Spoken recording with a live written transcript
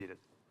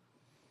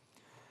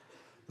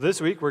This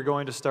week, we're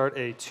going to start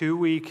a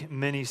 2-week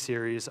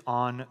mini-series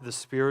on the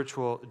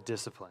spiritual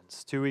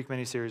disciplines. 2-week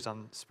mini-series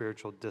on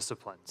spiritual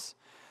disciplines.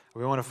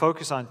 We want to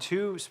focus on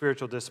 2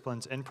 spiritual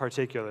disciplines in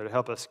particular to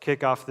help us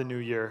kick off the new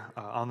year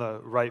on the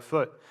right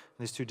foot.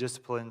 These 2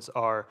 disciplines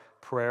are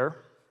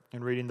prayer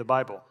and reading the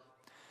Bible.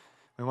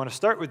 We want to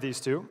start with these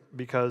 2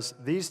 because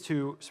these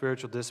 2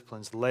 spiritual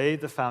disciplines lay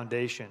the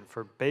foundation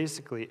for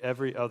basically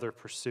every other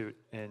pursuit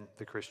in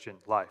the Christian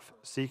life,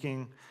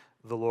 seeking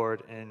the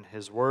Lord in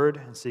His Word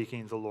and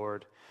seeking the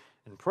Lord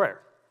in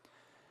prayer.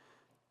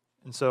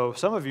 And so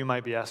some of you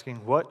might be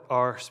asking, what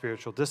are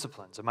spiritual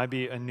disciplines? It might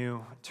be a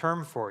new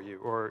term for you,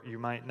 or you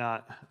might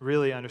not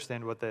really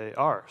understand what they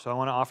are. So I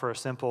want to offer a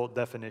simple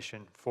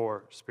definition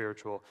for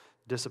spiritual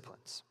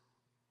disciplines.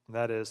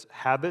 That is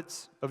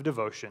habits of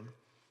devotion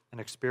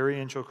and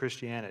experiential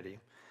Christianity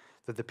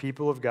that the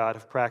people of God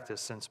have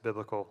practiced since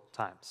biblical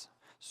times.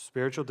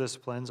 Spiritual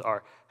disciplines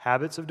are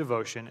habits of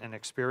devotion and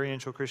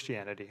experiential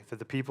Christianity that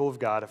the people of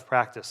God have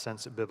practiced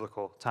since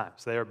biblical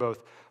times. They are both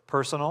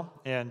personal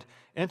and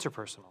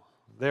interpersonal.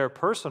 They are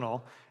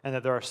personal, and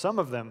that there are some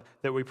of them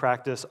that we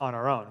practice on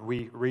our own.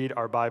 We read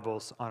our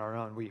Bibles on our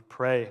own. We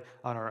pray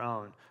on our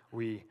own.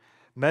 We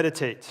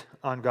meditate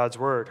on God's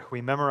Word.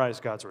 We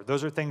memorize God's Word.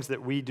 Those are things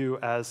that we do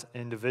as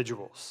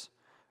individuals.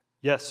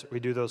 Yes,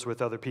 we do those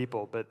with other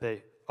people, but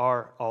they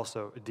are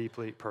also a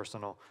deeply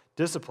personal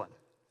discipline.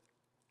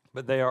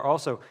 But they are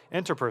also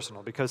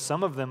interpersonal because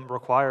some of them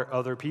require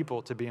other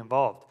people to be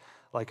involved,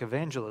 like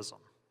evangelism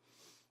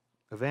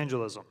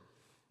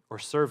or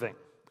serving.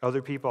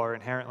 Other people are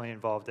inherently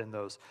involved in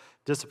those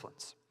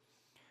disciplines.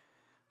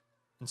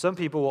 And some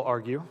people will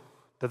argue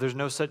that there's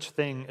no such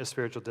thing as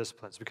spiritual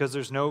disciplines because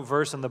there's no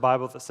verse in the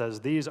Bible that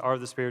says these are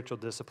the spiritual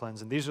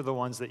disciplines and these are the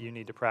ones that you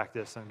need to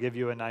practice, and give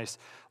you a nice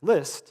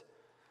list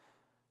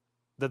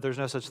that there's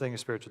no such thing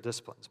as spiritual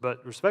disciplines.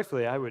 But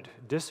respectfully, I would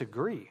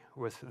disagree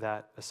with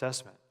that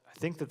assessment. I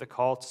think that the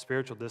call to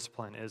spiritual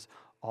discipline is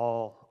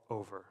all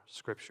over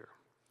Scripture.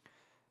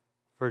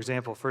 For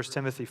example, 1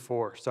 Timothy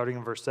 4, starting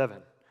in verse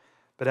 7,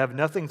 "But have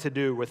nothing to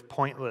do with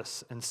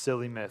pointless and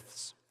silly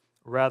myths.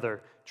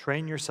 Rather,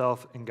 train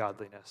yourself in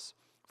godliness.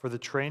 For the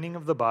training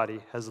of the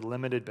body has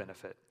limited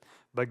benefit,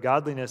 but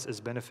godliness is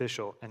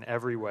beneficial in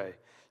every way,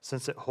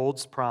 since it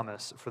holds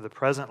promise for the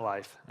present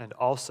life and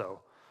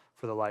also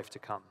for the life to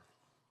come."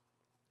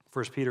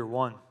 1 Peter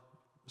 1,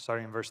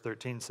 starting in verse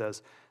 13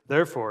 says,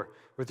 "Therefore,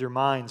 with your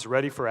minds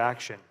ready for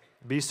action,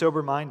 be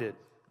sober-minded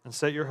and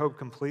set your hope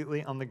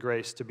completely on the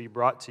grace to be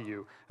brought to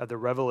you at the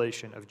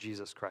revelation of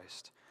Jesus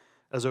Christ.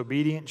 As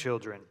obedient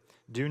children,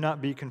 do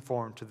not be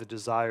conformed to the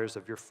desires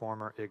of your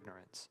former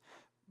ignorance,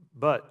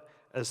 but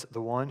as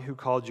the one who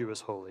called you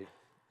is holy,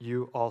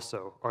 you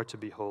also are to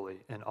be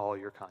holy in all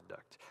your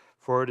conduct.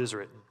 For it is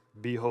written,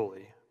 'Be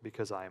holy,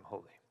 because I am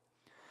holy.'"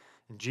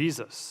 And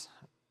Jesus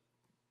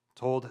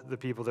told the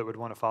people that would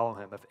want to follow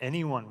him, "If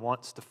anyone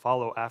wants to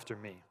follow after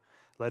me,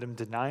 let him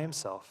deny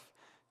himself,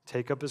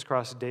 take up his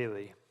cross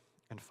daily,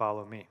 and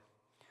follow me."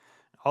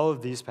 All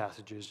of these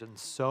passages and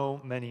so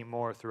many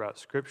more throughout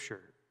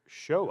Scripture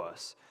show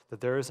us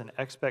that there is an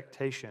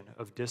expectation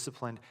of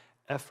disciplined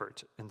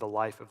effort in the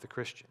life of the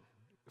Christian.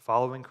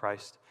 Following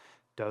Christ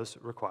does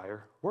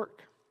require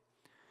work.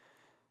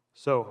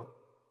 So,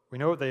 we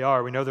know what they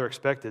are, we know they're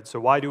expected, so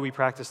why do we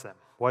practice them?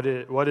 What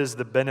is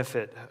the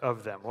benefit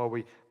of them? Well,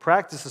 we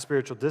practice the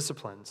spiritual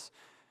disciplines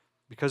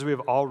because we have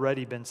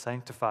already been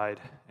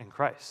sanctified in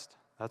Christ.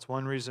 That's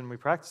one reason we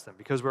practice them,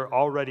 because we're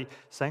already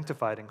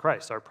sanctified in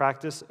Christ. Our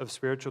practice of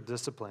spiritual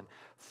discipline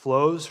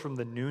flows from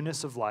the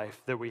newness of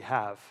life that we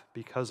have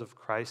because of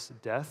Christ's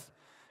death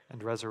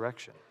and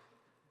resurrection.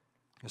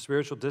 The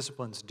spiritual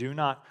disciplines do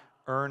not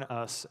earn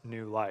us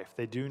new life.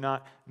 They do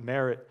not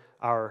merit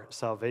our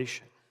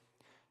salvation.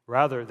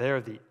 Rather, they are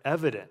the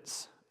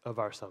evidence of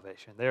our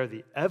salvation. They are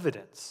the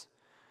evidence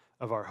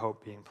of our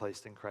hope being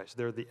placed in Christ.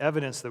 They're the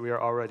evidence that we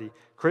are already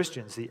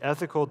Christians. The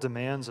ethical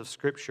demands of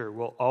Scripture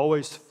will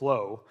always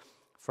flow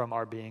from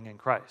our being in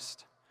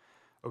Christ.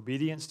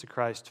 Obedience to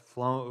Christ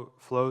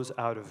flows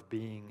out of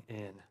being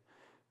in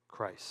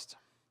Christ.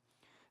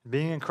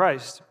 Being in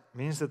Christ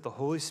means that the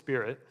Holy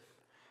Spirit,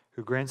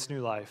 who grants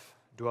new life,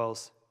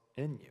 dwells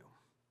in you.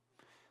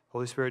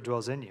 Holy Spirit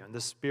dwells in you, and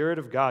the Spirit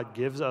of God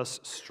gives us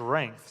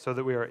strength so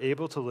that we are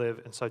able to live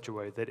in such a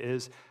way that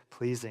is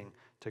pleasing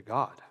to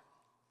God.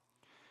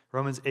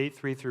 Romans 8,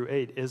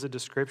 3-8 is a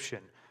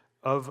description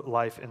of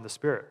life in the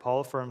Spirit.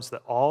 Paul affirms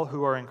that all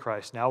who are in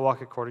Christ now walk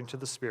according to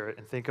the Spirit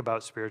and think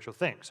about spiritual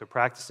things. So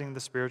practicing the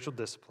spiritual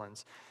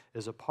disciplines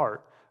is a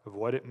part of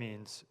what it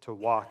means to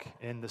walk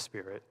in the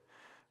Spirit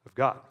of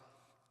God.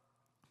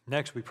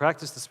 Next, we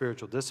practice the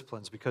spiritual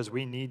disciplines because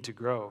we need to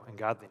grow in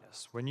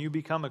godliness. When you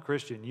become a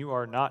Christian, you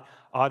are not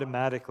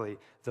automatically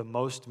the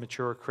most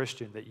mature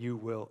Christian that you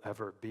will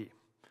ever be.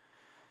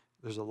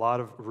 There's a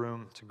lot of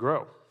room to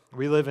grow.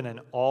 We live in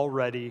an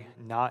already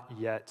not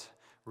yet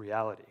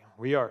reality.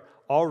 We are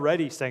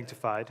already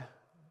sanctified.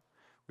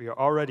 We are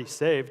already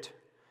saved.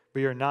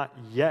 We are not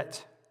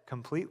yet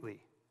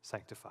completely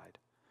sanctified.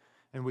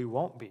 And we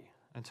won't be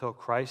until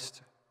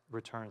Christ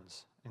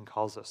returns and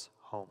calls us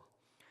home.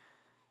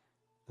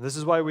 This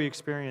is why we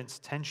experience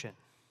tension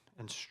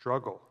and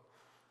struggle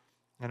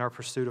in our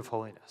pursuit of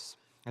holiness,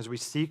 as we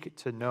seek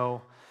to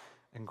know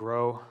and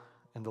grow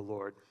in the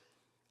Lord.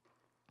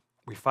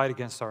 We fight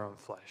against our own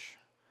flesh.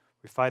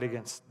 We fight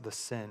against the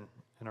sin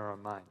in our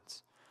own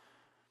minds.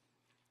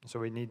 So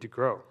we need to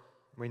grow.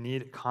 We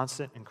need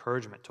constant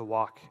encouragement to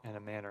walk in a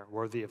manner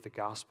worthy of the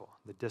gospel.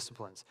 The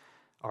disciplines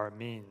are a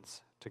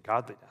means to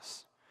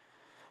godliness.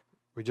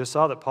 We just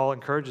saw that Paul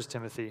encourages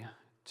Timothy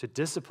to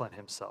discipline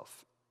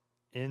himself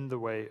in the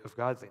way of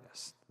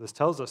godliness. This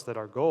tells us that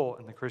our goal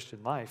in the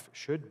Christian life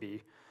should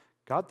be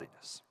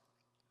godliness.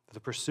 The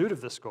pursuit of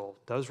this goal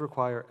does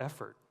require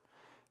effort.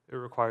 It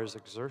requires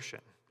exertion.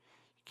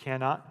 You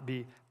cannot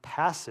be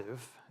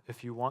passive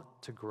if you want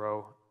to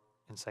grow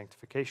in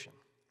sanctification.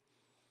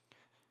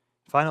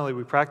 Finally,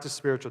 we practice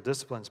spiritual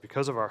disciplines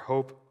because of our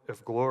hope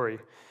of glory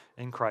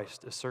in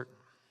Christ is certain.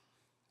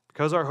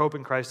 Because our hope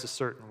in Christ is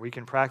certain, we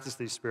can practice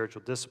these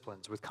spiritual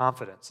disciplines with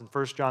confidence. In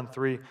 1 John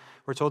 3,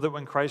 we're told that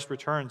when Christ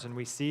returns and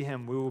we see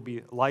him, we will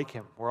be like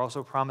him. We're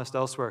also promised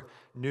elsewhere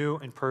new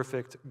and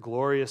perfect,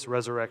 glorious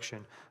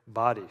resurrection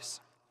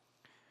bodies.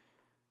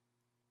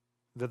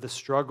 That the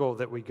struggle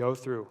that we go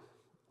through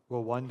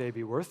will one day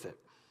be worth it.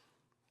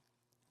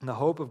 And the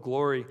hope of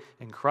glory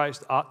in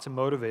Christ ought to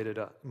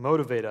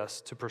motivate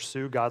us to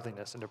pursue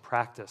godliness and to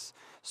practice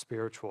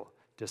spiritual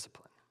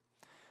discipline.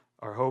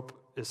 Our hope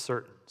is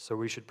certain, so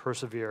we should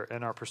persevere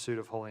in our pursuit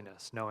of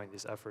holiness, knowing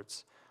these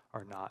efforts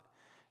are not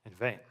in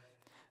vain.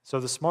 So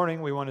this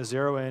morning, we want to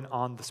zero in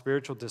on the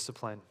spiritual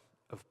discipline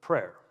of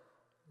prayer.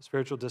 The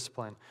spiritual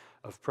discipline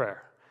of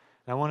prayer.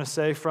 And I want to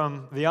say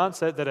from the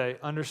onset that I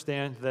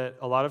understand that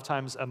a lot of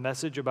times a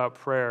message about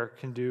prayer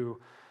can do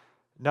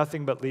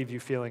nothing but leave you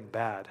feeling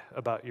bad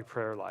about your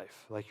prayer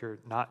life, like you're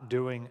not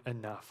doing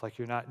enough, like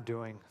you're not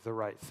doing the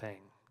right thing.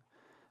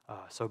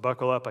 So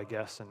buckle up, I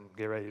guess, and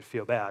get ready to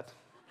feel bad.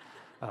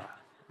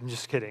 I'm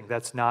just kidding.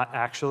 That's not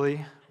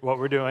actually what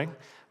we're doing.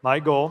 My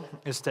goal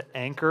is to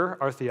anchor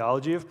our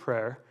theology of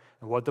prayer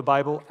and what the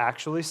Bible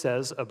actually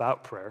says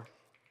about prayer,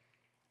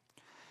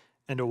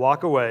 and to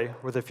walk away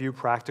with a few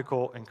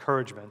practical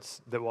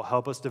encouragements that will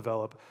help us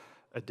develop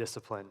a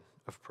discipline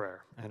of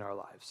prayer in our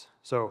lives.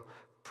 So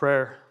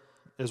prayer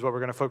is what we're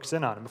going to focus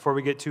in on. And before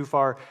we get too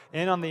far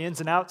in on the ins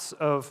and outs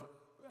of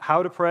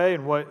how to pray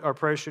and what our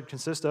prayer should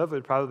consist of, it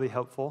would probably be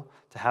helpful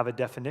to have a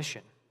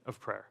definition of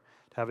prayer,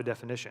 to have a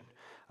definition.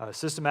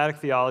 Systematic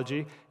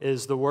theology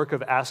is the work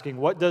of asking,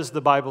 what does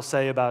the Bible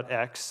say about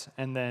X,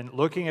 and then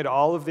looking at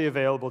all of the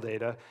available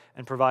data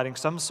and providing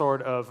some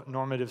sort of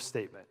normative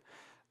statement.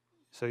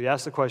 So you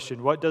ask the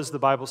question, what does the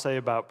Bible say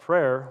about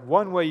prayer?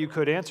 One way you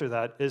could answer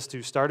that is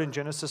to start in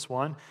Genesis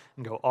 1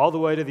 and go all the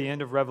way to the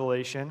end of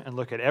Revelation and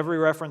look at every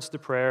reference to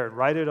prayer and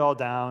write it all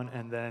down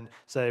and then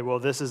say, well,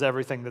 this is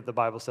everything that the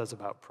Bible says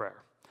about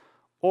prayer.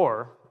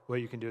 Or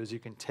what you can do is you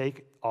can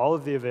take all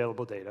of the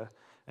available data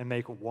and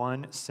make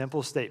one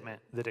simple statement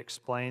that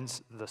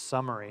explains the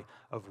summary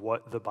of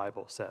what the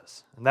Bible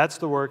says. And that's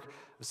the work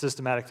of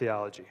systematic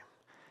theology.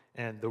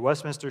 And the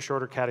Westminster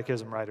Shorter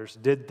Catechism writers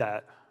did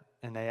that,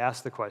 and they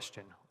asked the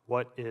question,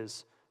 what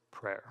is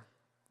prayer?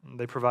 And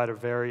they provide a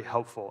very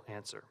helpful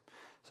answer.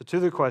 So to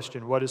the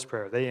question, what is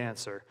prayer? They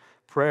answer,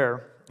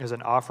 prayer is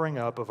an offering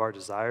up of our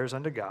desires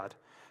unto God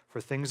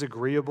for things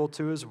agreeable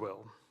to his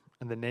will,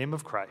 in the name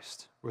of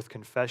Christ, with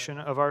confession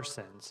of our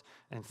sins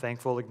and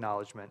thankful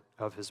acknowledgement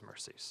of his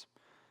mercies.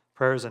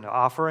 Prayer is an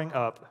offering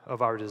up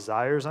of our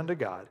desires unto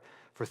God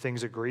for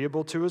things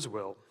agreeable to his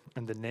will,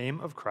 in the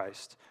name of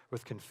Christ,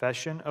 with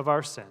confession of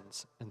our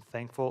sins and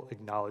thankful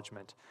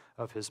acknowledgement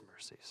of his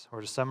mercies.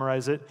 Or to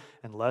summarize it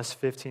in less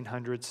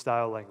 1500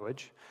 style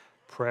language,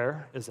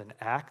 prayer is an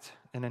act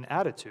and an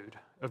attitude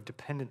of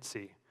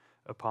dependency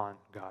upon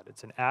God.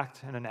 It's an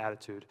act and an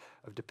attitude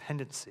of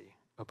dependency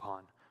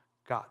upon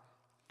God.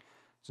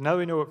 So now that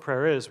we know what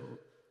prayer is,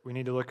 we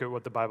need to look at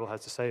what the Bible has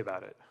to say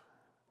about it.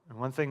 And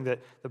one thing that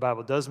the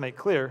Bible does make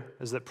clear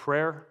is that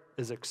prayer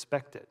is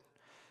expected.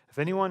 If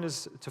anyone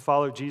is to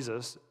follow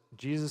Jesus,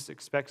 Jesus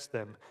expects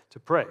them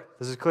to pray.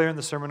 This is clear in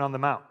the Sermon on the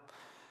Mount.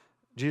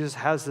 Jesus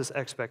has this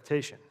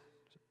expectation.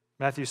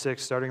 Matthew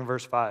 6, starting in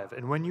verse 5,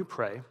 and when you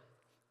pray,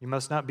 you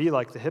must not be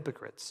like the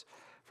hypocrites,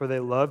 for they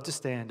love to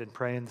stand and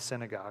pray in the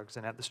synagogues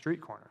and at the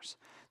street corners,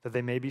 that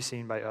they may be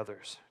seen by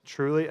others.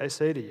 Truly, I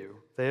say to you,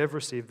 they have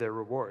received their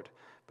reward.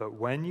 But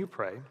when you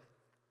pray,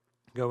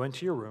 go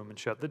into your room and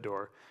shut the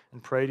door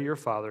and pray to your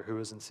Father who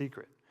is in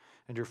secret.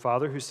 And your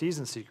Father who sees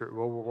in secret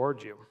will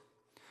reward you.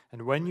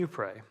 And when you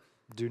pray,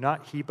 do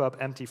not heap up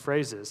empty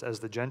phrases as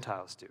the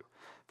Gentiles do,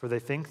 for they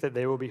think that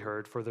they will be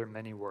heard for their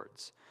many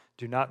words.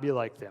 Do not be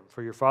like them,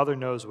 for your Father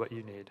knows what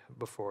you need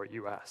before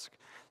you ask.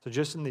 So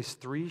just in these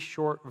three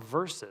short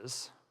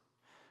verses,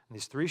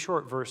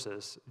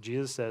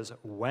 Jesus says,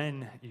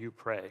 when you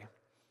pray,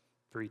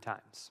 3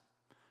 times.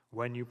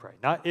 When you pray.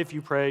 Not if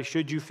you pray,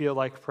 should you feel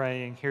like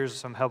praying, here's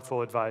some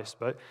helpful advice,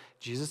 but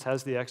Jesus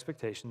has the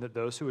expectation that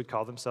those who would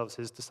call themselves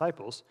his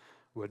disciples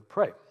would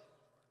pray.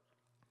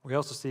 We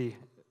also see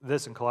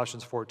this in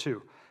Colossians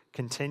 4:2.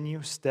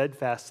 Continue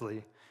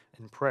steadfastly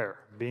in prayer,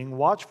 being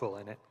watchful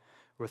in it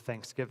with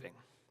thanksgiving.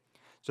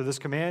 So this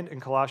command in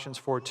Colossians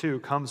 4:2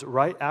 comes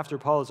right after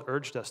Paul has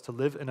urged us to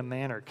live in a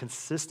manner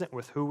consistent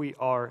with who we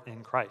are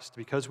in Christ.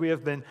 Because we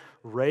have been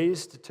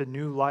raised to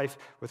new life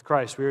with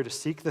Christ, we are to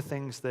seek the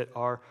things that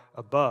are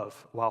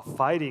above while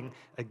fighting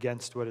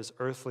against what is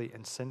earthly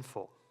and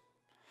sinful.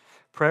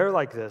 Prayer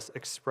like this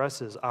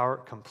expresses our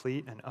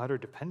complete and utter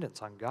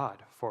dependence on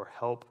God for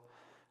help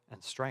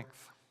and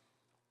strength.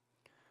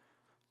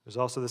 There's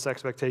also this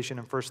expectation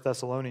in 1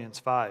 Thessalonians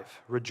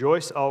 5.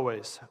 Rejoice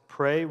always,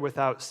 pray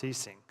without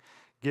ceasing.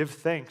 Give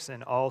thanks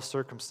in all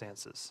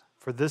circumstances,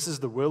 for this is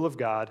the will of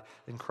God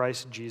in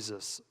Christ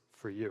Jesus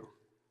for you.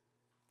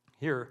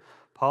 Here,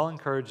 Paul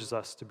encourages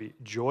us to be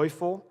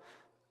joyful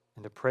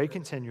and to pray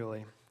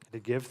continually and to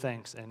give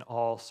thanks in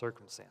all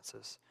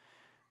circumstances.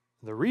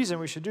 The reason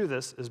we should do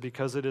this is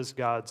because it is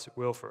God's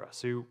will for us.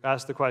 So you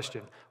ask the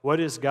question, what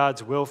is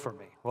God's will for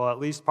me? Well, at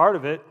least part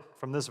of it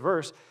from this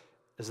verse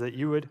is that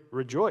you would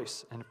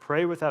rejoice and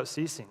pray without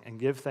ceasing and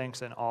give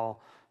thanks in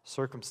all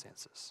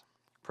circumstances.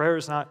 Prayer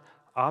is not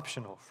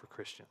optional for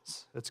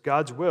Christians. It's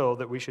God's will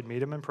that we should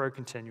meet him in prayer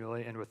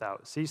continually and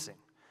without ceasing.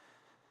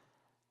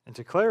 And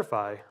to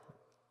clarify,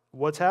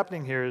 what's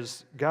happening here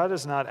is God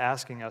is not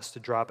asking us to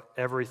drop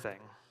everything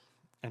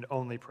and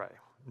only pray.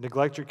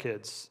 Neglect your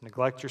kids,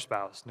 neglect your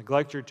spouse,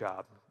 neglect your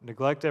job,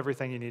 neglect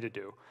everything you need to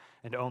do,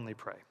 and only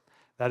pray.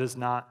 That is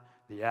not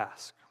the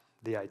ask.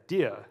 The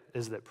idea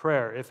is that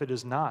prayer, if it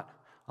is not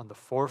on the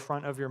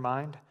forefront of your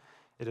mind,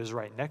 it is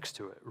right next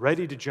to it,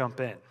 ready to jump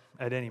in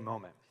at any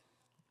moment.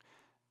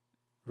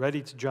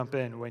 Ready to jump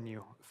in when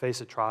you face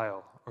a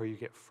trial or you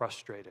get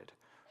frustrated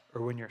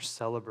or when you're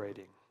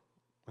celebrating,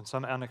 when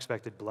some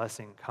unexpected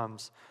blessing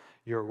comes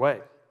your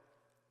way.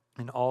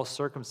 In all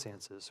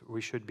circumstances, we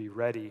should be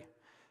ready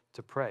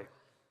to pray.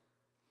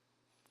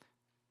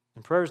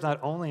 And prayer is not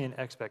only an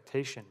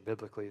expectation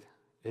biblically,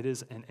 it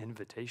is an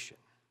invitation.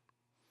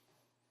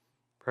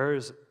 Prayer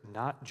is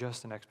not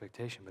just an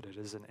expectation, but it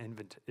is an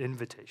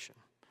invitation.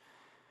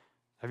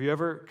 Have you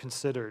ever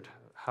considered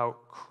how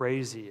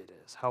crazy it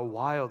is, how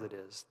wild it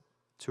is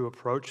to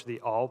approach the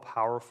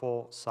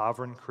all-powerful,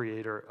 sovereign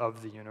creator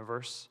of the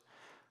universe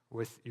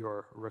with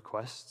your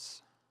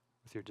requests,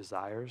 with your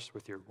desires,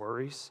 with your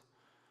worries,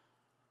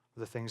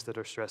 the things that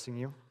are stressing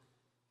you?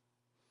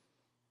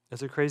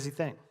 It's a crazy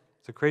thing.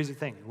 It's a crazy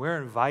thing. We're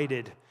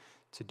invited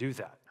to do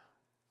that.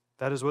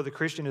 That is what the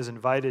Christian is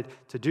invited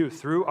to do.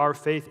 Through our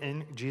faith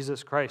in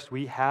Jesus Christ,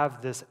 we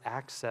have this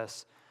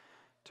access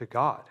to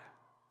God.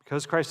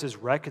 Because Christ has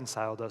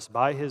reconciled us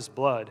by his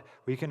blood,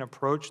 we can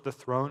approach the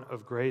throne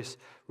of grace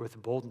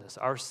with boldness.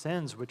 Our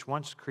sins, which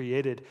once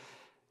created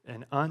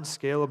an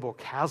unscalable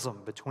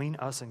chasm between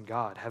us and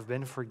God, have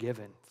been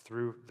forgiven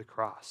through the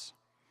cross.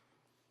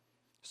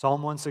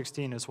 Psalm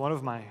 116 is one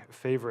of my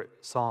favorite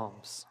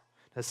psalms.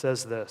 It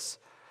says this,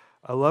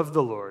 I love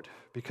the Lord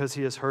because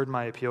he has heard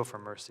my appeal for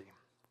mercy.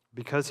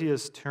 Because he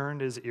has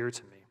turned his ear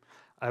to me,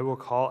 I will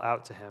call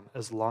out to him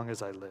as long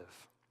as I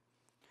live.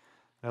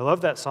 And I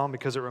love that psalm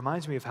because it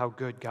reminds me of how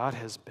good God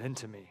has been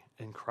to me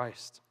in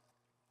Christ.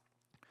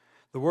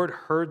 The word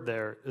heard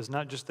there is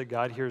not just that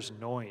God hears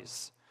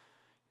noise.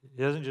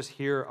 He doesn't just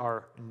hear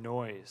our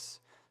noise.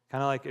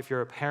 Kind of like if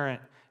you're a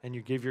parent and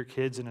you give your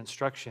kids an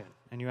instruction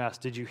and you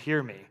ask, did you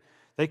hear me?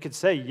 They could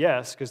say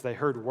yes because they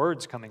heard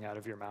words coming out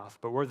of your mouth,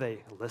 but were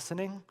they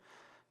listening?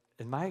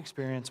 In my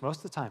experience, most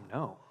of the time,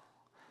 no.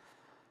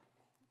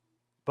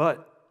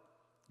 But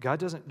God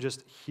doesn't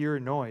just hear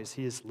noise,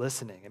 he is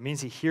listening. It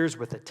means he hears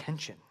with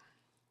attention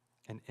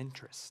and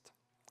interest,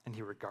 and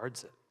he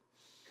regards it.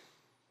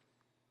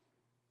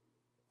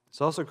 It's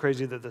also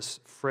crazy that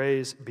this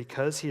phrase,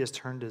 because he has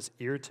turned his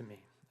ear to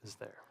me, is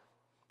there.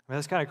 I mean,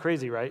 that's kind of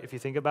crazy, right? If you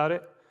think about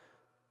it,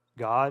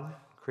 God,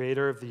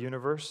 creator of the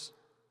universe,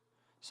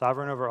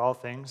 sovereign over all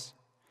things,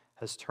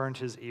 has turned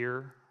his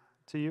ear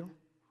to you.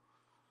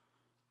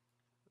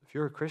 If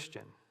you're a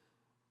Christian,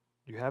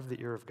 you have the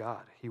ear of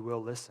God. He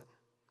will listen.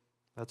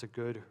 That's a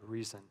good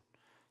reason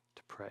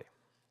to pray.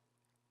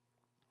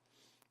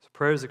 So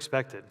prayer is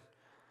expected,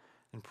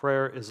 and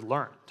prayer is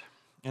learned.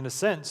 In a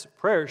sense,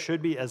 prayer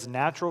should be as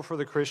natural for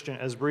the Christian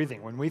as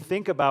breathing. When we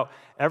think about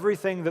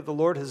everything that the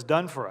Lord has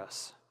done for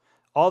us,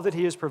 all that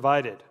he has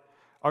provided,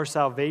 our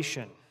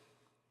salvation,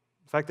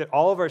 the fact that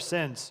all of our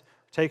sins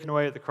are taken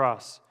away at the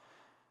cross,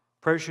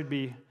 prayer should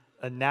be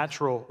a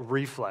natural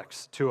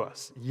reflex to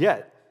us.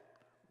 Yet,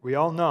 we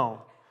all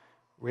know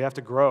we have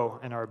to grow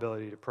in our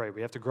ability to pray.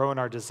 We have to grow in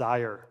our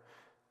desire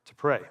to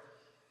pray.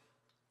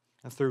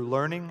 And through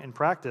learning and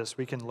practice,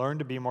 we can learn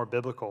to be more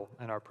biblical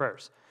in our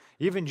prayers.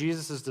 Even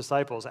Jesus'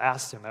 disciples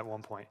asked him at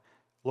one point,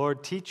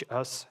 Lord, teach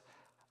us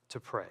to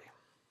pray.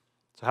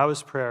 So how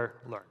is prayer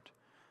learned?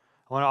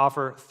 I want to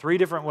offer 3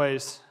 different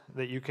ways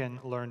that you can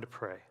learn to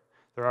pray.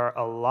 There are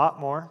a lot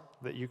more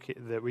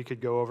that we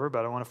could go over,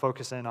 but I want to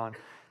focus in on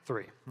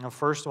 3. Now,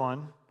 first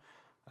one,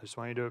 I just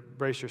want you to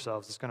brace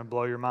yourselves. It's going to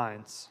blow your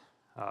minds.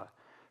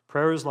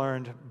 Prayer is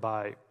learned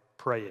by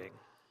praying.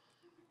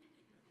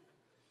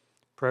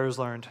 Prayer is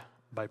learned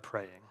by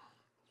praying.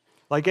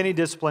 Like any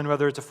discipline,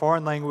 whether it's a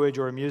foreign language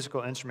or a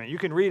musical instrument, you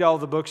can read all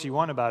the books you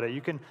want about it.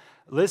 You can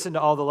listen to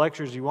all the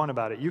lectures you want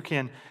about it. You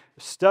can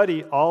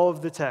study all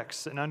of the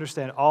texts and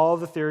understand all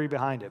of the theory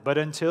behind it. But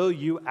until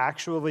you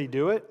actually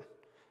do it,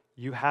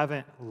 you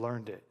haven't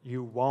learned it.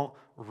 You won't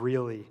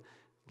really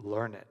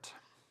learn it.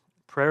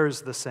 Prayer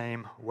is the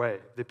same way.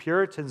 The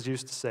Puritans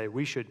used to say,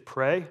 we should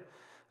pray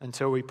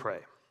until we pray.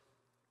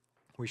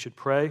 We should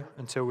pray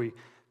until we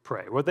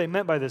pray. What they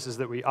meant by this is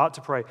that we ought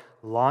to pray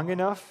long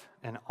enough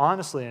and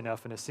honestly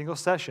enough in a single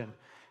session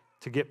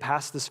to get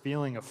past this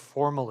feeling of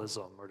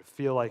formalism or to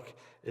feel like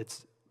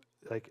it's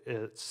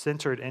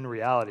centered in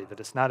reality, that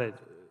it's not a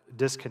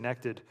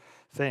disconnected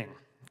thing.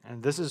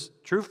 And this is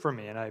true for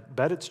me, and I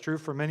bet it's true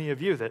for many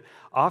of you, that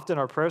often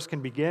our prayers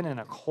can begin in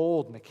a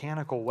cold,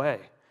 mechanical way.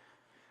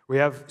 We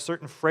have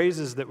certain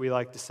phrases that we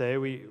like to say.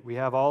 We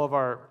have all of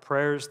our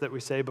prayers that we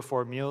say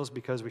before meals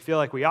because we feel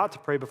like we ought to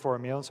pray before a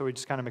meal, and so we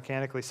just kind of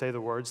mechanically say the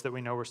words that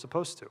we know we're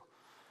supposed to.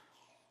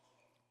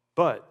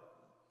 But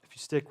if you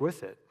stick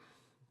with it,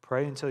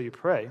 pray until you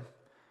pray,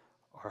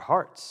 our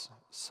hearts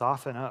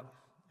soften up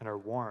and are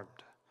warmed.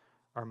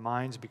 Our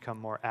minds become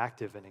more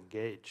active and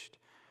engaged.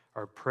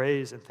 Our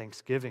praise and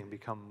thanksgiving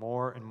become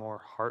more and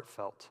more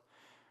heartfelt,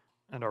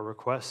 and our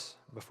requests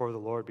before the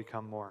Lord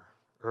become more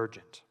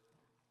urgent.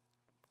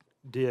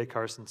 D.A.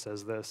 Carson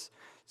says this,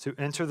 to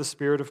enter the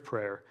spirit of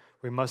prayer,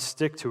 we must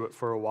stick to it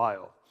for a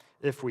while.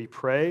 If we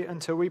pray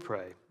until we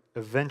pray,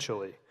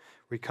 eventually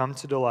we come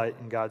to delight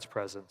in God's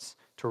presence,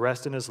 to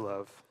rest in his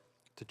love,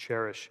 to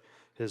cherish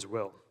his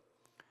will.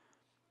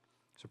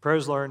 So prayer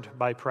is learned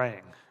by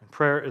praying. And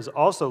prayer is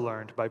also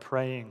learned by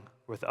praying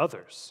with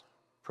others.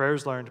 Prayer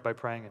is learned by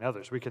praying in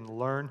others. We can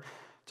learn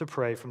to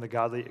pray from the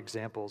godly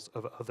examples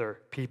of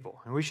other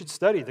people. And we should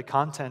study the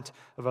content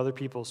of other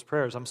people's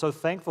prayers. I'm so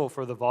thankful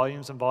for the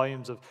volumes and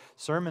volumes of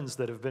sermons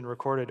that have been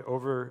recorded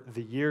over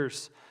the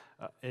years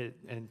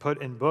and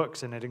put in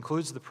books, and it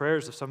includes the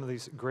prayers of some of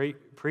these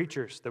great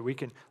preachers that we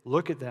can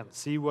look at them,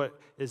 see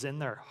what is in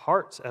their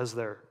hearts as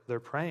they're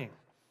praying.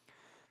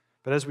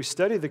 But as we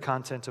study the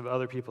content of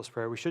other people's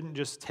prayer, we shouldn't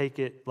just take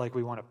it like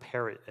we want to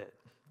parrot it.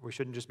 We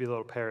shouldn't just be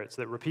little parrots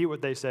that repeat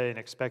what they say and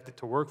expect it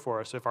to work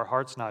for us if our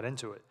heart's not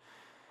into it.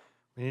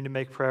 We need to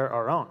make prayer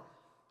our own.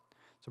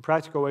 Some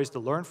practical ways to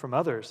learn from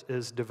others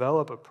is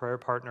develop a prayer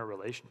partner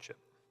relationship.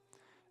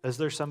 Is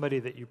there somebody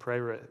that you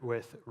pray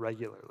with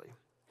regularly?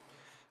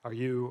 Are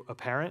you a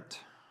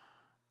parent?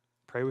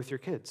 Pray with your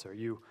kids. Are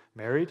you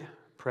married?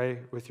 Pray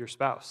with your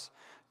spouse.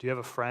 Do you have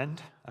a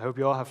friend? I hope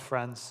you all have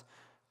friends.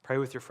 Pray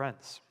with your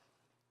friends.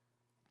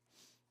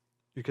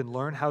 You can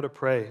learn how to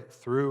pray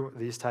through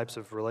these types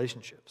of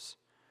relationships.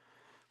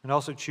 And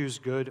also choose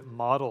good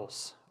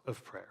models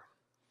of prayer.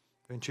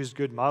 And choose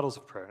good models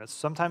of prayer. And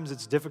sometimes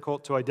it's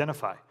difficult to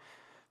identify,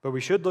 but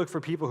we should look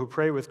for people who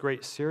pray with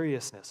great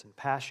seriousness and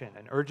passion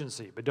and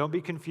urgency. But don't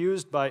be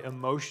confused by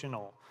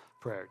emotional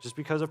prayer. Just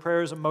because a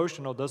prayer is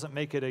emotional doesn't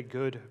make it a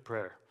good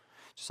prayer.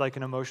 Just like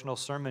an emotional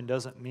sermon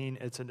doesn't mean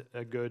it's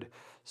a good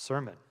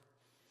sermon.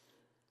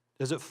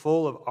 Is it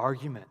full of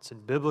arguments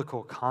and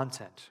biblical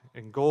content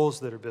and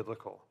goals that are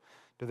biblical?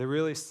 Do they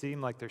really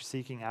seem like they're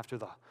seeking after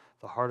the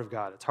heart of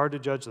God? It's hard to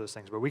judge those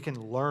things, but we can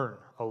learn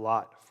a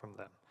lot from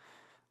them.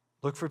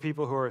 Look for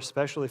people who are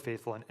especially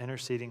faithful in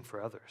interceding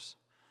for others.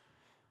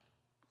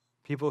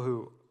 People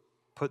who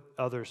put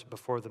others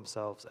before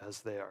themselves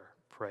as they are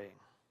praying.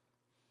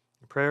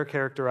 Prayer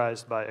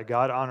characterized by a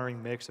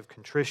God-honoring mix of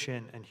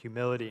contrition and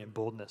humility and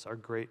boldness are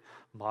great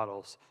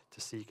models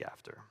to seek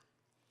after.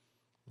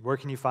 Where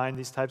can you find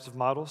these types of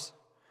models?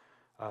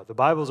 The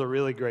Bible is a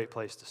really great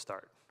place to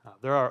start.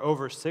 There are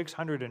over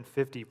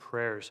 650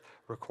 prayers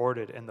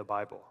recorded in the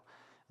Bible.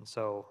 And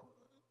so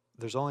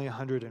there's only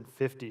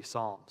 150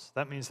 Psalms.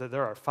 That means that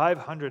there are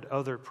 500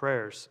 other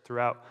prayers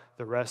throughout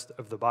the rest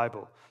of the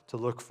Bible to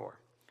look for.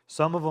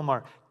 Some of them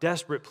are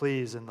desperate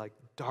pleas in like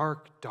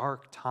dark,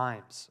 dark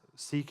times,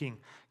 seeking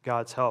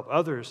God's help.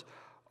 Others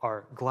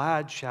are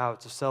glad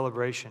shouts of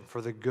celebration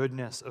for the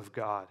goodness of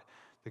God,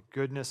 the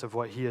goodness of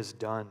what he has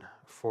done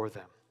for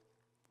them.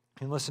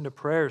 You can listen to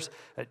prayers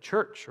at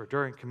church or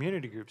during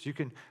community groups. You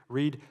can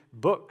read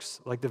books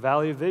like The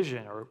Valley of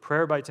Vision or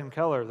Prayer by Tim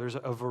Keller. There's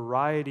a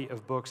variety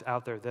of books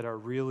out there that are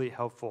really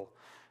helpful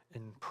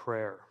in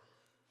prayer.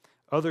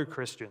 Other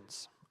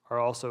Christians are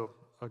also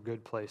a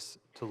good place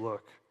to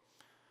look.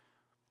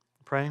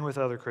 Praying with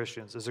other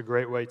Christians is a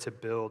great way to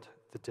build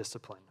the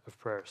discipline of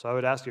prayer. So I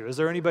would ask you, is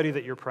there anybody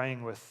that you're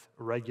praying with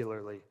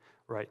regularly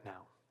right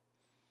now?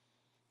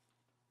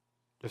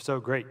 If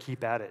so, great,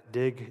 keep at it.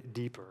 Dig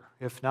deeper.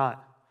 If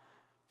not,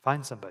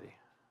 find somebody.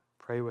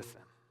 Pray with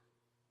them.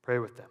 Pray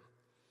with them.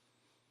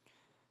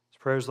 So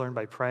prayer is learned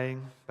by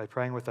praying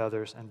with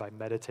others, and by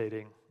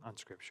meditating on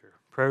Scripture.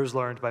 Prayer is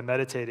learned by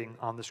meditating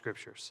on the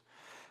Scriptures.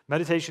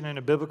 Meditation in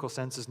a biblical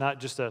sense is not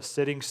just a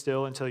sitting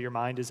still until your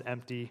mind is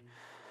empty,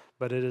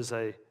 but it is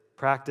a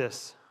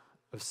practice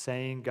of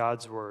saying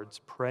God's words,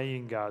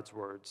 praying God's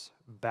words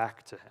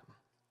back to him.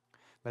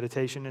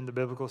 Meditation in the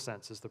biblical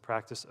sense is the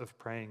practice of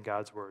praying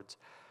God's words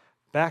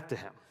back to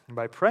him. And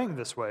by praying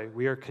this way,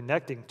 we are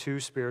connecting two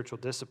spiritual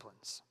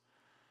disciplines.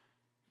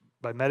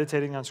 By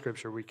meditating on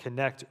Scripture, we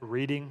connect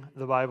reading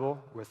the Bible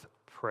with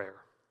prayer.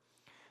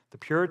 The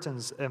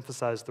Puritans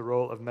emphasized the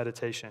role of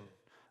meditation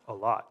a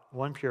lot.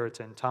 One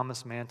Puritan,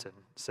 Thomas Manton,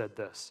 said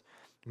this: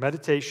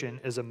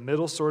 meditation is a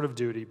middle sort of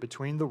duty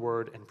between the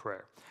Word and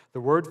prayer.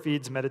 The Word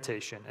feeds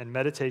meditation, and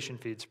meditation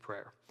feeds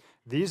prayer.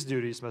 These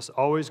duties must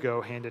always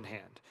go hand in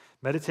hand.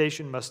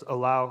 Meditation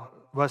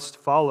must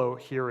follow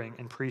hearing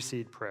and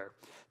precede prayer.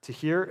 To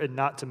hear and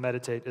not to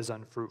meditate is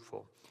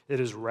unfruitful. It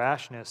is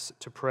rashness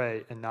to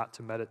pray and not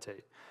to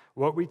meditate.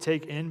 What we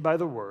take in by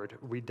the word,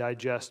 we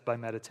digest by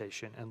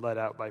meditation and let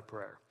out by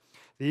prayer.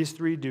 These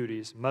three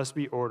duties must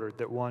be ordered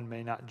that one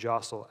may not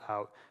jostle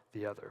out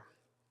the other.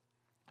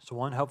 So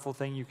one helpful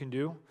thing you can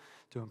do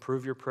to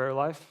improve your prayer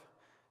life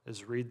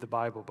is read the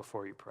Bible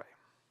before you pray.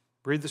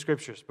 Read the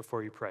Scriptures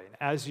before you pray. And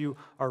as you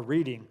are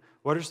reading,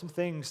 what are some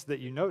things that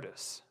you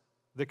notice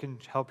that can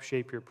help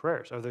shape your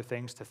prayers? Are there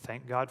things to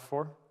thank God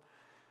for?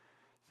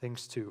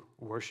 Things to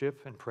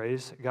worship and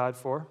praise God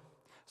for?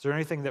 Is there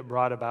anything that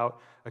brought about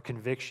a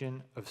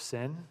conviction of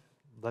sin?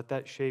 Let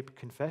that shape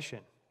confession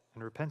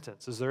and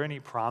repentance. Is there any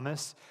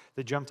promise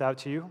that jumped out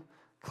to you?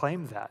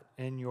 Claim that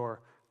in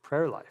your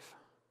prayer life.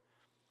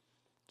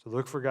 So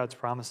look for God's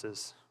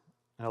promises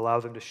and allow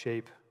them to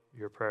shape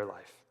your prayer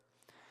life.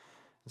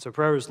 And so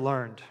prayer is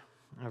learned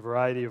in a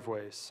variety of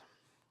ways.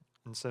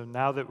 And so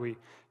now that we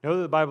know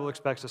that the Bible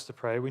expects us to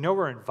pray, we know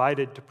we're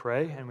invited to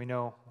pray, and we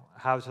know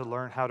how to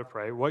learn how to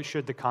pray. What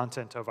should the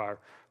content of our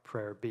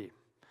prayer be?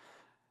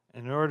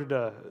 And in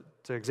order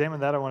to examine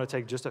that, I want to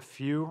take just a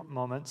few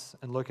moments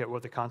and look at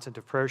what the content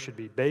of prayer should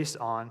be based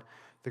on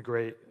the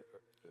great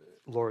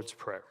Lord's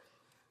Prayer.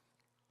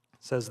 It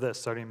says this,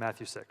 starting in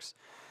Matthew 6.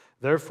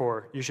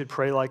 Therefore, you should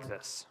pray like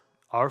this: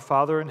 Our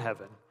Father in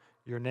heaven,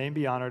 your name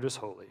be honored as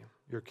holy.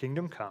 Your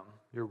kingdom come,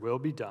 your will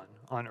be done,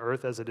 on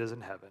earth as it is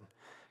in heaven.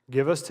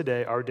 Give us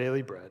today our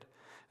daily bread,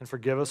 and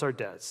forgive us our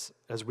debts,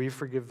 as we have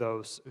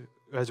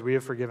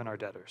forgiven our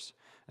debtors.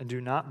 And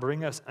do not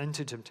bring us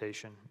into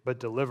temptation, but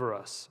deliver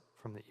us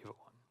from the evil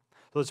one.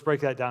 So let's break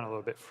that down a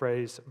little bit,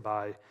 phrase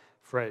by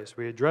phrase.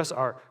 We address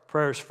our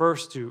prayers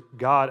first to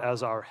God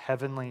as our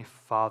heavenly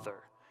Father.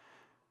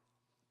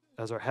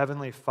 As our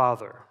heavenly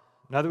Father.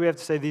 Not that we have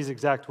to say these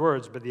exact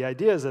words, but the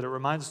idea is that it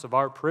reminds us of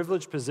our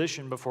privileged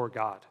position before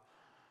God.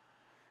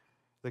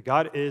 That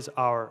God is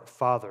our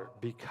Father.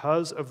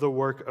 Because of the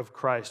work of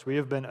Christ, we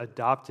have been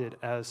adopted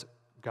as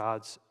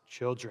God's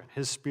children.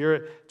 His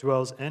Spirit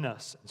dwells in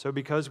us. And so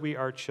because we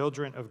are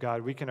children of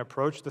God, we can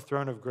approach the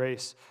throne of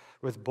grace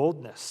with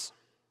boldness.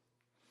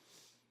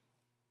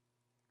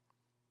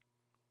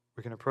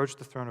 We can approach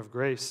the throne of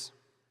grace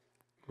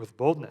with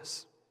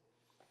boldness.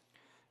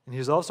 And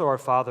He's also our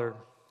Father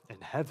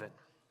in heaven.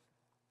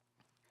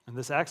 And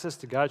this access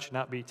to God should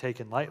not be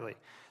taken lightly.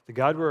 The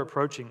God we're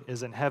approaching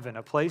is in heaven,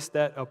 a place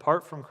that,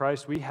 apart from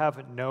Christ, we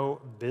have no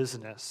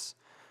business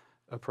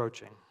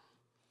approaching.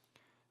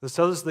 This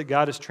tells us that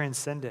God is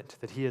transcendent,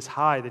 that He is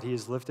high, that He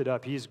is lifted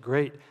up. He is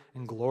great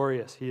and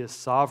glorious. He is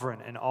sovereign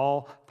and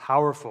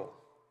all-powerful.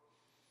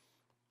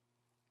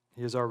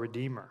 He is our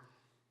Redeemer.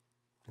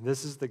 And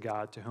this is the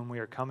God to whom we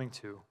are coming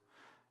to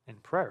in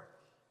prayer.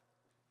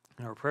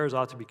 And our prayers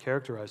ought to be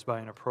characterized by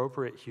an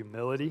appropriate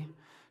humility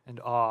and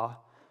awe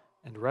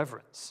and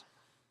reverence.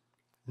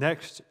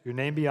 Next, your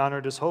name be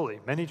honored as holy.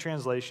 Many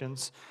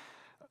translations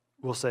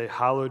will say,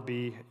 hallowed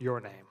be your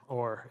name.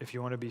 Or if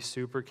you want to be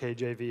super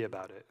KJV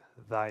about it,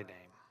 thy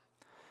name.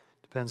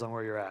 Depends on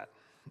where you're at.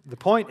 The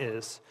point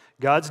is,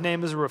 God's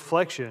name is a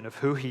reflection of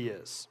who He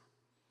is.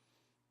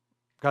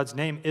 God's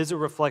name is a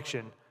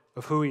reflection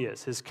of who He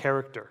is, His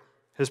character,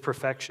 His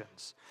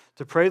perfections.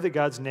 To pray that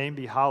God's name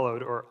be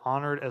hallowed or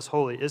honored as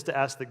holy is to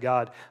ask that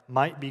God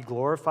might be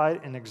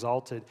glorified and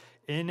exalted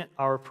in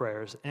our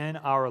prayers, in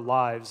our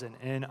lives, and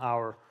in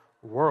our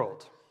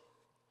world.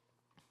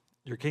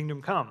 Your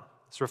kingdom come.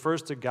 This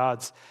refers to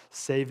God's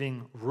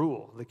saving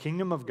rule. The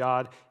kingdom of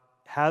God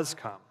has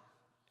come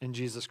in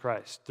Jesus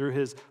Christ through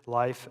His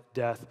life,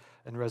 death,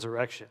 and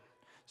resurrection.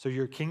 So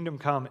your kingdom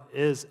come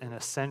is an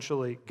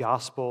essentially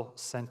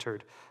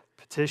gospel-centered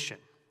petition.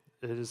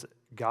 It is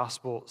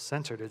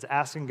gospel-centered. It's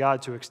asking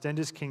God to extend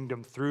His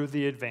kingdom through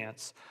the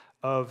advance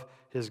of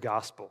His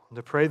gospel. And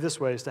to pray this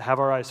way is to have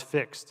our eyes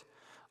fixed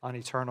on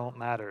eternal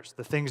matters,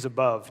 the things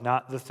above,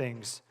 not the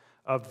things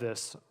of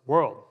this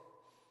world.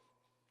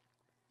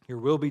 Your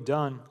will be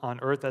done on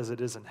earth as it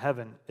is in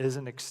heaven is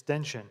an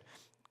extension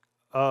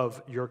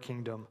of your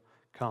kingdom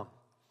come.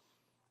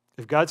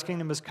 If God's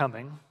kingdom is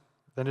coming,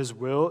 then His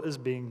will is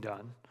being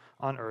done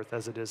on earth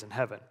as it is in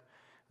heaven.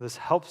 This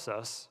helps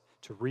us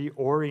to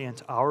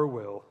reorient our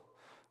will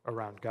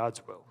around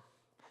God's will.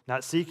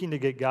 Not seeking to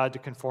get God to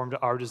conform to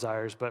our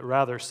desires, but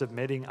rather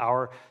submitting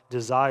our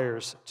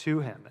desires to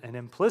Him. And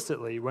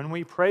implicitly, when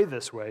we pray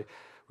this way,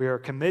 we are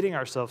committing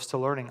ourselves to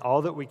learning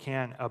all that we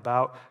can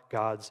about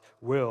God's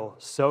will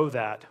so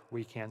that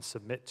we can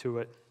submit to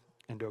it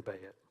and obey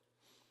it.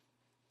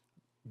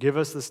 Give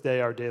us this day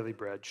our daily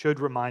bread should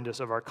remind us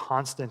of our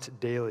constant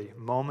daily,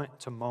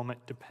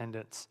 moment-to-moment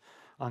dependence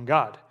on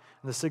God.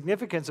 And the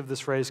significance of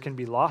this phrase can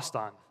be lost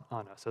on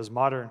us as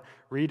modern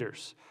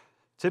readers.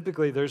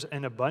 Typically, there's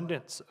an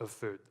abundance of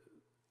food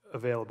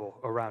available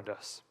around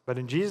us. But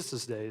in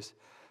Jesus' days,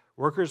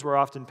 workers were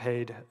often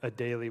paid a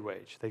daily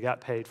wage. They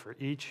got paid for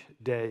each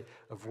day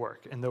of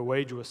work. And the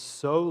wage was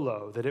so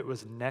low that it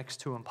was next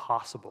to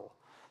impossible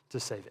to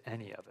save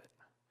any of it.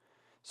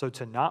 So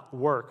to not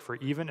work for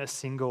even a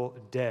single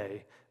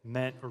day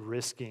meant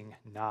risking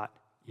not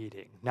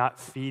eating, not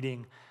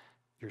feeding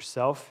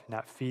yourself,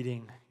 not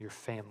feeding your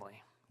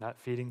family, not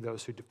feeding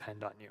those who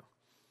depend on you.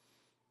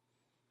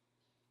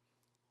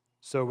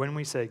 So when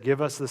we say, give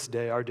us this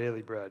day our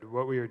daily bread,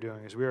 what we are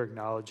doing is we are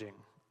acknowledging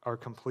our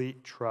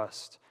complete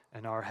trust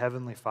in our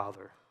Heavenly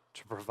Father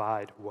to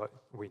provide what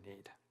we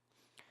need.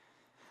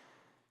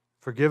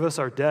 Forgive us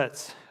our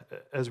debts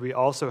as we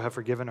also have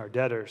forgiven our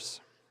debtors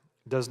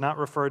does not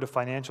refer to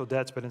financial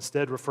debts, but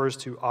instead refers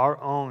to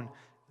our own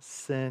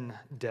sin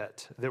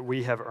debt that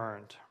we have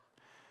earned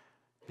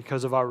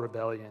because of our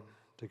rebellion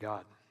to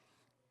God.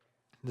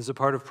 This is a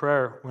part of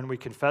prayer when we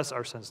confess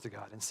our sins to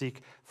God and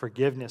seek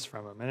forgiveness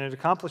from Him. And it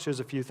accomplishes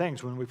a few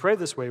things. When we pray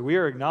this way, we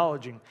are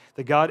acknowledging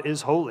that God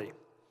is holy,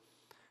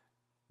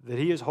 that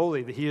He is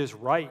holy, that He is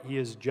right, He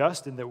is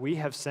just, and that we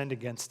have sinned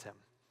against Him.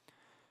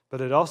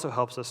 But it also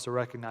helps us to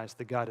recognize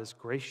that God is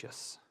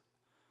gracious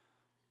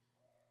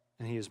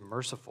and He is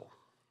merciful.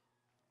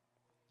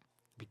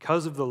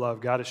 Because of the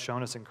love God has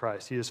shown us in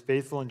Christ, He is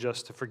faithful and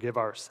just to forgive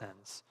our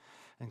sins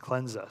and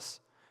cleanse us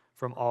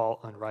from all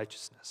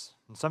unrighteousness.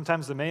 And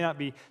sometimes there may not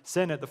be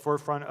sin at the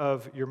forefront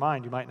of your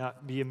mind. You might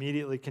not be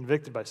immediately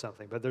convicted by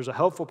something, but there's a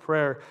helpful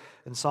prayer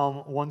in Psalm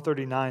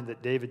 139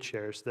 that David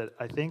shares that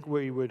I think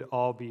we would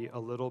all be a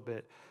little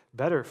bit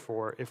better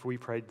for if we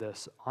prayed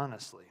this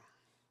honestly.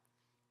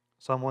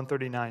 Psalm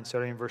 139,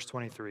 starting in verse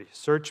 23,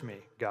 "Search me,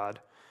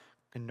 God,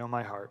 and know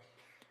my heart.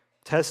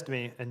 Test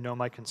me and know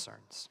my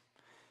concerns.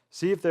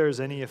 See if there is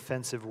any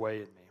offensive way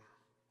in me.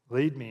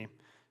 Lead me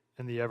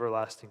in the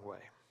everlasting way."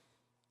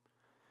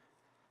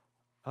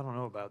 I don't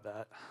know about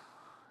that.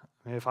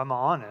 I mean, if I'm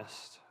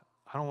honest,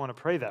 I don't want to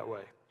pray that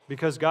way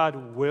because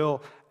God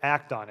will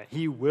act on it.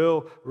 He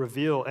will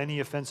reveal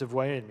any offensive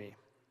way in me.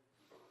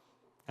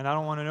 And I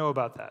don't want to know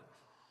about that.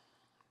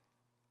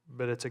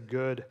 But it's a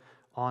good,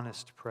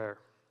 honest prayer.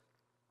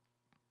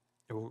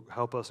 It will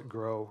help us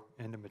grow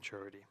into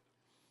maturity.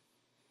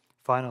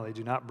 Finally,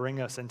 do not bring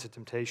us into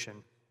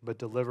temptation, but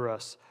deliver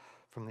us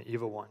from the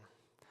evil one.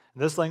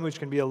 And this language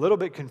can be a little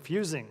bit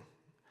confusing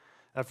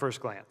at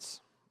first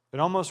glance. It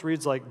almost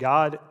reads like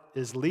God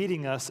is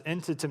leading us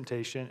into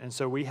temptation, and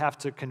so we have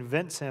to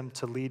convince Him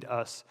to lead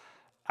us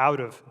out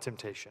of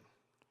temptation.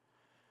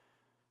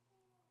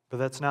 But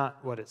that's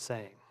not what it's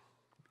saying.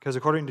 Because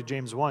according to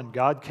James 1,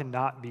 God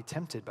cannot be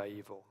tempted by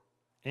evil,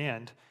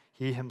 and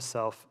He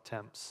Himself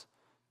tempts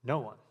no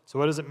one. So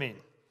what does it mean?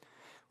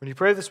 When you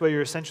pray this way,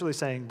 you're essentially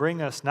saying,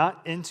 bring us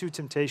not into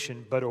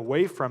temptation, but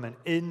away from and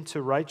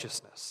into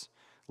righteousness.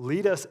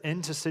 Lead us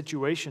into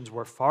situations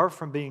where, far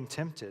from being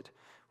tempted,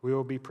 we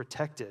will be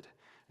protected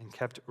and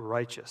kept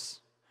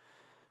righteous.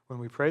 When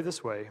we pray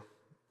this way,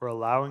 we're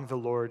allowing the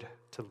Lord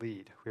to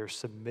lead. We are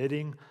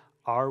submitting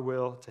our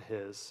will to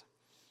His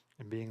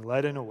and being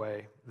led in a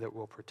way that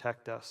will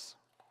protect us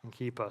and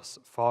keep us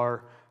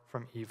far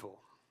from evil.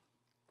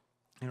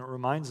 And it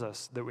reminds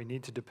us that we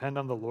need to depend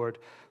on the Lord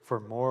for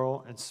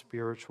moral and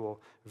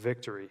spiritual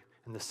victory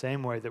in the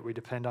same way that we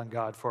depend on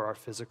God for our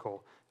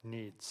physical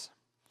needs.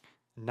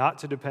 Not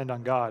to depend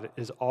on God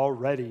is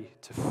already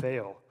to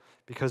fail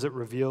because it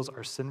reveals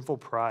our sinful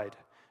pride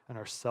and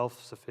our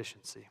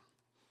self-sufficiency.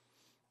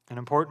 An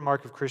important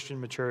mark of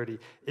Christian maturity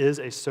is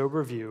a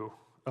sober view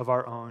of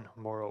our own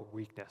moral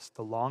weakness.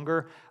 The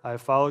longer I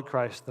have followed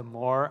Christ, the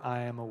more I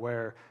am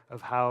aware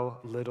of how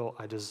little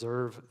I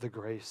deserve the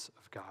grace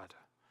of God.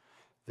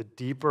 The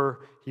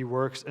deeper He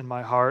works in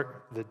my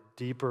heart, the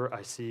deeper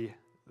I see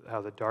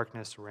how the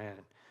darkness ran.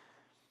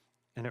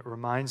 And it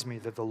reminds me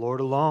that the Lord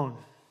alone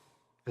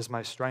is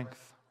my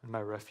strength and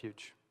my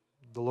refuge.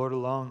 The Lord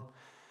alone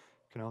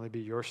can only be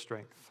your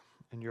strength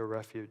and your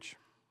refuge.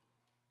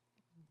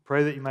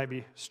 Pray that you might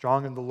be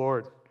strong in the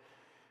Lord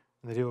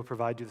and that He will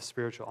provide you the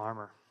spiritual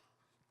armor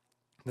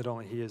that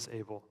only He is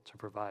able to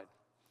provide.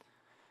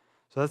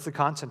 So that's the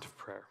content of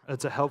prayer.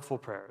 It's a helpful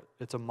prayer.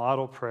 It's a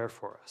model prayer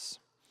for us.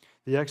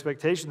 The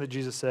expectation that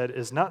Jesus said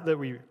is not that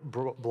we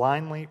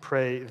blindly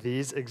pray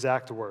these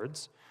exact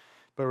words,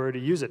 but we're to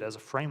use it as a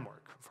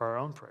framework for our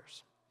own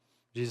prayers.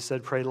 Jesus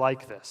said, pray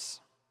like this,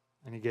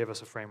 and He gave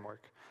us a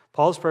framework.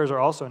 Paul's prayers are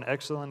also an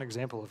excellent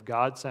example of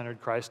God-centered,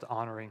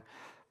 Christ-honoring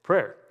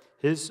prayer.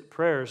 His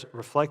prayers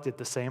reflected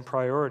the same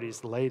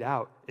priorities laid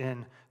out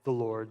in the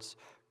Lord's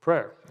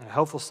Prayer. And a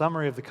helpful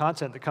summary of the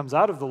content that comes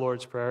out of the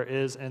Lord's Prayer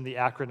is in the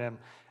acronym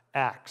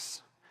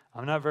ACTS.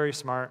 I'm not very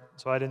smart,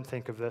 so I didn't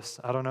think of this.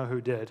 I don't know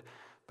who did,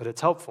 but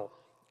it's helpful.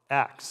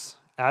 ACTS: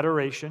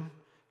 adoration,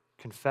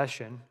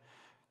 confession,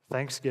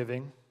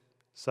 thanksgiving,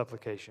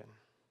 supplication.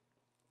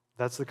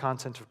 That's the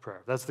content of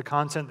prayer. That's the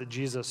content that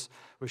Jesus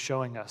was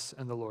showing us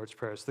in the Lord's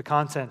Prayer. It's the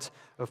content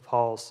of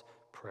Paul's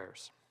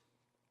prayers.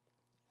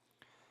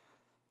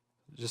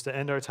 Just to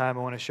end our time,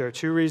 I want to share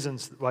 2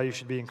 reasons why you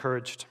should be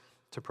encouraged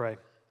to pray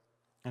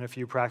and a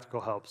few practical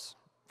helps.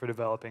 for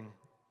developing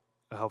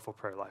a helpful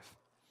prayer life.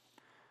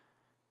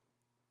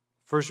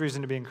 First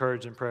reason to be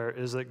encouraged in prayer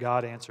is that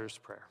God answers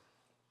prayer.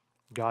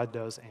 God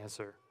does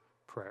answer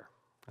prayer.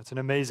 That's an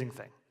amazing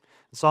thing.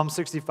 In Psalm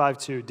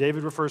 65:2,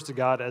 David refers to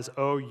God as,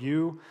 "Oh,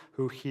 you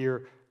who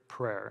hear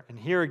prayer." And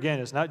here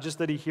again, it's not just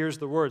that he hears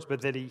the words,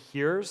 but that he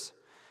hears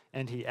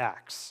and he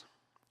acts.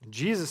 And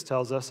Jesus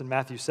tells us in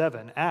Matthew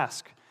 7,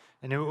 "Ask,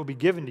 and it will be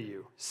given to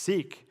you.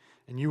 Seek,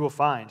 and you will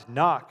find.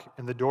 Knock,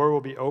 and the door will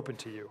be open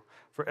to you.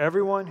 For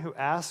everyone who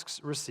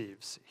asks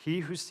receives. He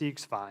who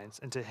seeks finds,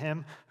 and to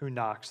him who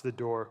knocks the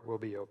door will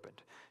be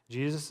opened."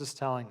 Jesus is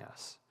telling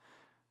us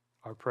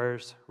our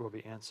prayers will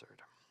be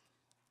answered.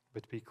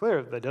 But to be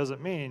clear, that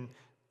doesn't mean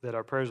that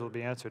our prayers will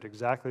be answered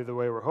exactly the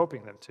way we're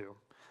hoping them to.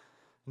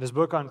 In his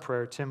book on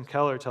prayer, Tim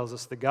Keller tells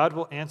us that God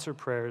will answer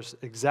prayers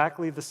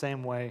exactly the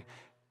same way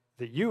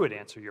that you would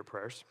answer your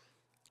prayers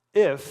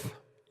if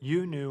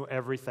you knew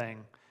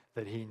everything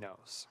that he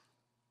knows.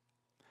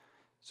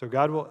 So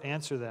God will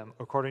answer them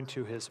according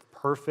to his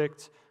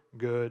perfect,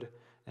 good,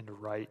 and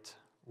right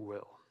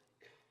will.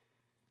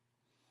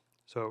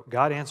 So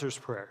God answers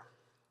prayer.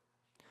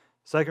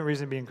 Second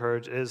reason to be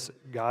encouraged is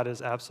God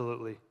is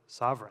absolutely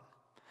sovereign.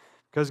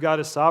 Because God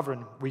is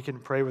sovereign, we can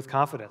pray with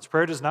confidence.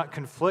 Prayer does not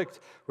conflict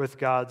with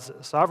God's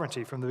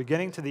sovereignty. From the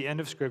beginning to the end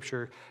of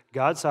Scripture,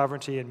 God's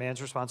sovereignty and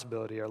man's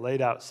responsibility are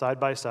laid out side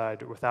by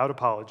side without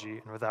apology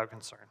and without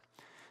concern.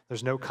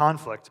 There's no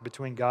conflict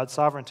between God's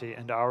sovereignty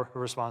and our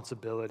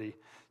responsibility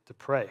to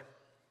pray.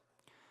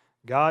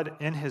 God,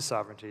 in his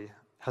sovereignty,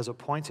 has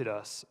appointed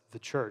us, the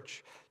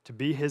church, to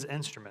be his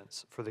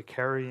instruments for the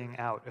carrying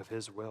out of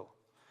his will.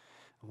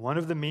 One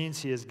of the means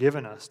he has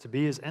given us to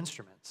be his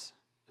instruments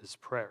is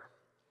prayer.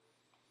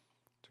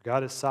 So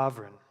God is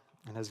sovereign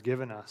and has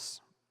given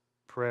us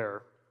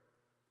prayer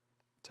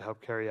to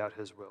help carry out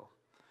his will.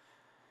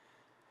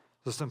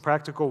 So some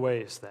practical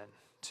ways then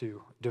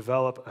to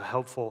develop a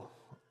helpful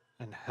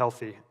and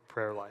healthy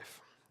prayer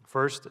life.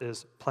 First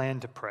is plan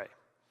to pray.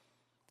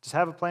 Just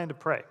have a plan to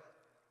pray.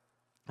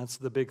 That's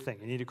the big thing.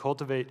 You need to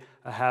cultivate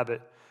a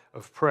habit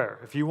of prayer.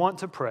 If you want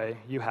to pray,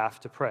 you have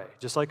to pray.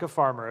 Just like a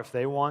farmer, if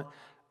they want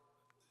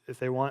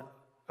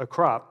a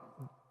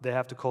crop, they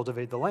have to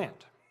cultivate the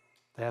land.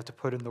 They have to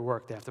put in the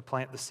work. They have to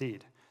plant the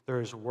seed. There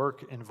is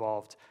work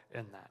involved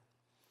in that.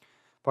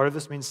 Part of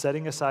this means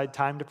setting aside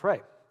time to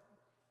pray.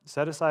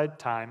 Set aside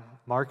time,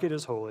 mark it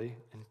as holy,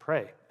 and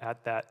pray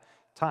at that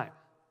time.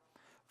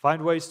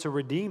 Find ways to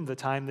redeem the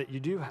time that you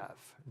do have.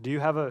 Do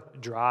you have a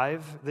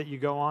drive that you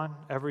go on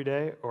every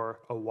day or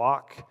a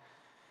walk?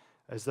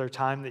 Is there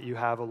time that you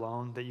have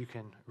alone that you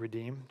can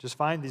redeem? Just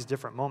find these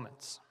different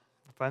moments.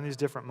 Find these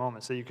different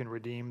moments that you can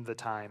redeem the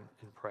time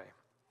and pray.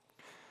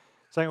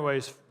 Second way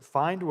is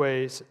find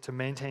ways to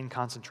maintain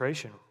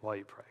concentration while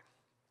you pray.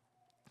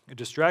 A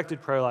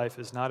distracted prayer life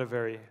is not a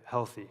very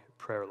healthy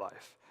prayer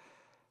life.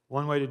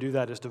 One way to do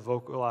that is to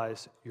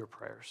vocalize your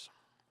prayers.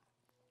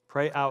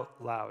 Pray out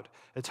loud.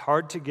 It's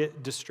hard to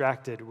get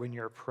distracted when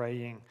you're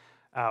praying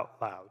out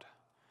loud.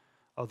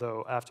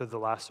 Although after the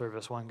last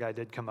service, one guy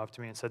did come up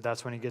to me and said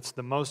that's when he gets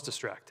the most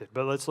distracted.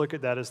 But let's look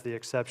at that as the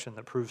exception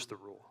that proves the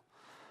rule.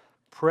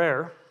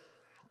 Prayer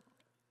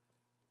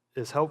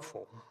is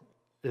helpful.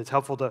 It's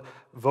helpful to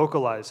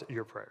vocalize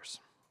your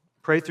prayers.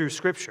 Pray through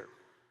Scripture.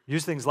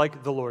 Use things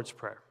like the Lord's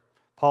Prayer,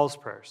 Paul's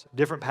prayers,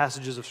 different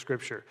passages of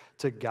Scripture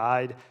to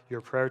guide your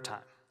prayer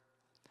time.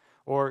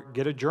 Or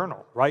get a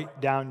journal.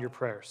 Write down your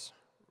prayers.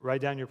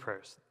 Write down your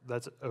prayers.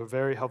 That's a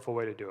very helpful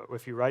way to do it.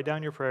 If you write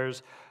down your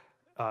prayers,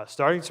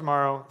 starting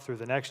tomorrow through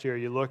the next year,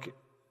 you look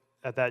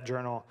at that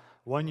journal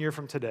 1 year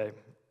from today,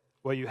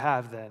 what you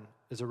have then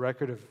is a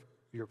record of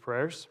your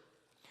prayers,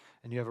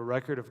 and you have a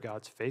record of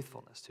God's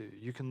faithfulness to you.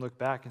 You can look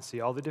back and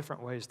see all the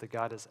different ways that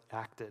God has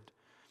acted,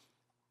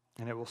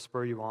 and it will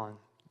spur you on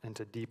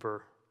into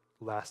deeper,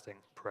 lasting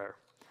prayer.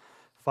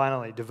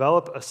 Finally,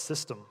 develop a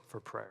system for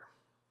prayer.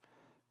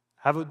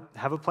 Have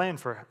a plan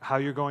for how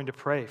you're going to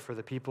pray for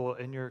the people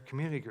in your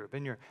community group,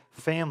 in your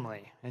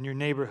family, in your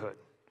neighborhood.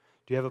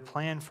 Do you have a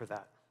plan for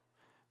that?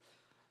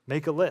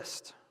 Make a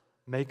list.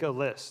 Make a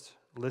list.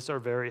 Lists are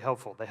very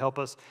helpful. They help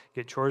us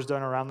get chores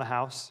done around the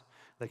house.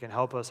 They can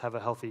help us have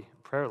a healthy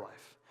prayer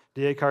life.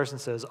 D.A. Carson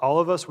says, all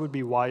of us would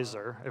be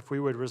wiser if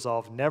we would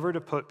resolve never to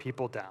put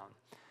people down,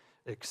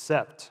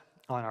 except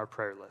on our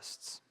prayer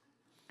lists.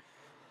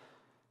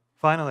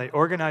 Finally,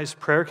 organize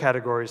prayer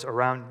categories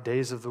around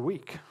days of the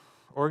week.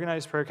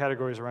 Organize prayer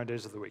categories around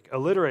days of the week.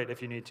 Alliterate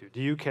if you need to. Do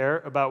you care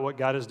about what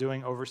God is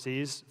doing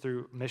overseas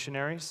through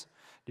missionaries?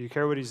 Do you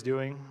care what he's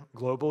doing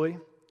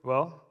globally?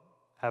 Well,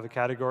 have a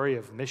category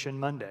of Mission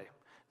Monday.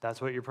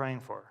 That's what you're praying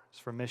for. It's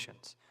for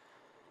missions.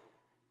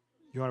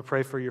 You want to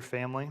pray for your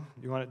family?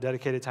 You want a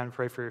dedicated time to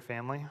pray for your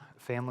family?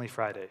 Family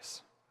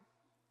Fridays.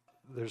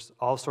 There's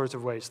all sorts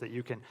of ways that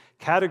you can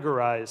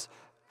categorize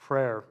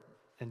prayer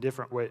in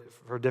different ways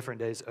for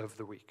different days of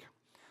the week.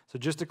 So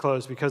just to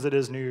close, because it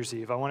is New Year's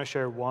Eve, I want to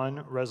share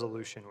one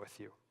resolution with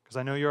you. Because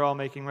I know you're all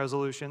making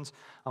resolutions,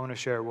 I want to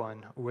share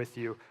one with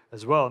you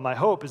as well. And my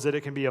hope is that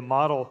it can be a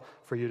model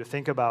for you to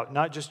think about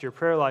not just your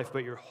prayer life,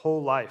 but your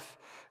whole life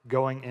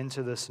going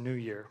into this new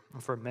year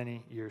and for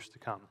many years to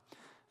come.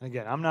 And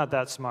again, I'm not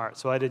that smart,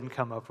 so I didn't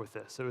come up with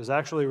this. It was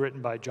actually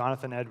written by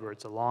Jonathan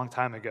Edwards a long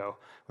time ago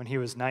when he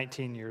was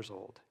 19 years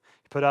old.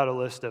 He put out a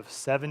list of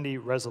 70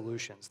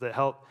 resolutions that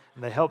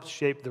helped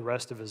shape the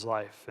rest of his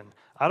life. And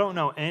I don't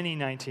know any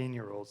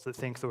 19-year-olds that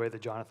think the way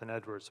that Jonathan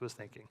Edwards was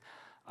thinking.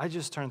 I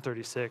just turned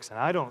 36, and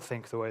I don't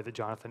think the way that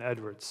Jonathan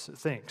Edwards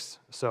thinks.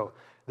 So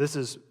this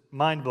is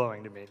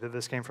mind-blowing to me that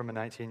this came from a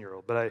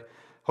 19-year-old. But I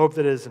hope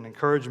that it is an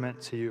encouragement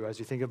to you as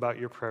you think about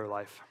your prayer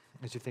life,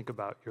 as you think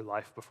about your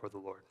life before the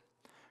Lord.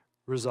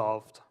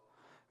 Resolved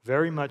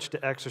very much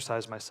to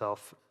exercise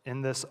myself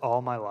in this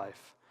all my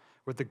life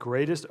with the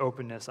greatest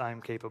openness I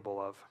am capable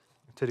of,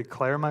 to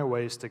declare my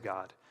ways to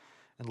God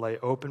and lay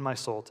open my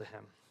soul to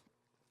him.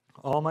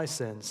 All my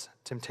sins,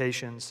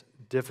 temptations,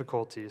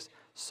 difficulties,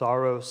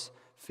 sorrows,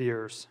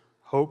 fears,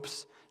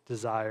 hopes,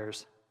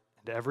 desires,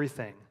 and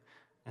everything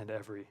and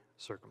every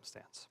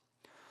circumstance.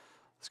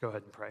 Let's go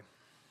ahead and pray.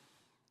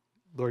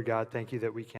 Lord God, thank you that we can